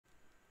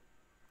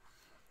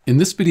In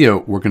this video,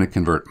 we're going to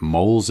convert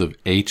moles of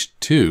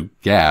H2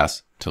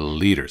 gas to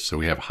liters. So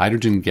we have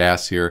hydrogen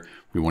gas here.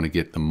 We want to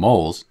get the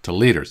moles to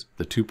liters.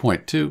 The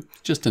 2.2 is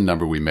just a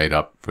number we made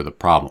up for the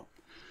problem.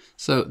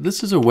 So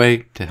this is a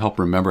way to help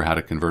remember how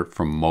to convert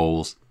from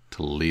moles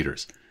to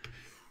liters.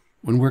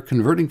 When we're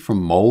converting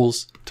from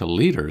moles to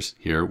liters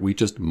here, we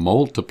just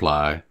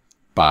multiply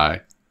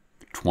by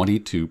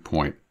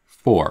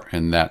 22.4,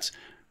 and that's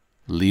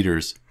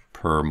liters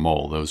per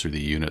mole. Those are the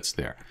units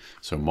there.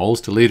 So moles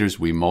to liters,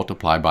 we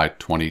multiply by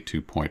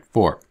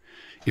 22.4.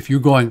 If you're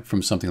going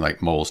from something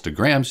like moles to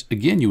grams,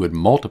 again, you would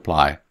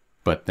multiply,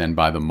 but then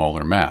by the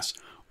molar mass.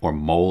 Or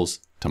moles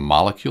to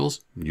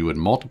molecules, you would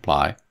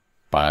multiply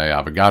by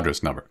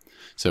Avogadro's number.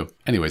 So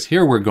anyways,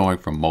 here we're going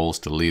from moles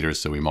to liters,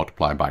 so we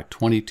multiply by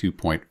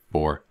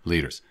 22.4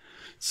 liters.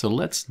 So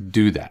let's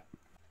do that.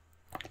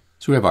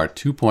 So we have our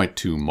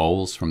 2.2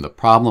 moles from the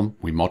problem.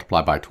 We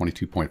multiply by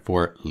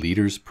 22.4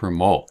 liters per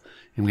mole.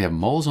 And we have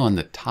moles on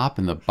the top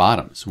and the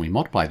bottom. So we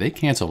multiply, they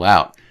cancel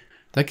out.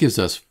 That gives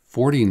us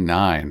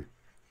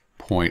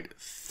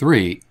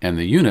 49.3, and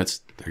the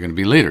units, they're going to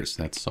be liters.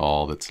 That's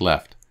all that's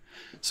left.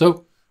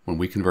 So when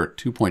we convert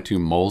 2.2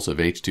 moles of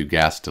H2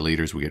 gas to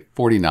liters, we get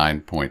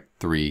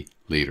 49.3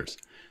 liters.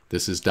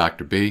 This is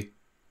Dr. B,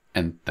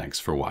 and thanks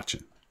for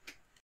watching.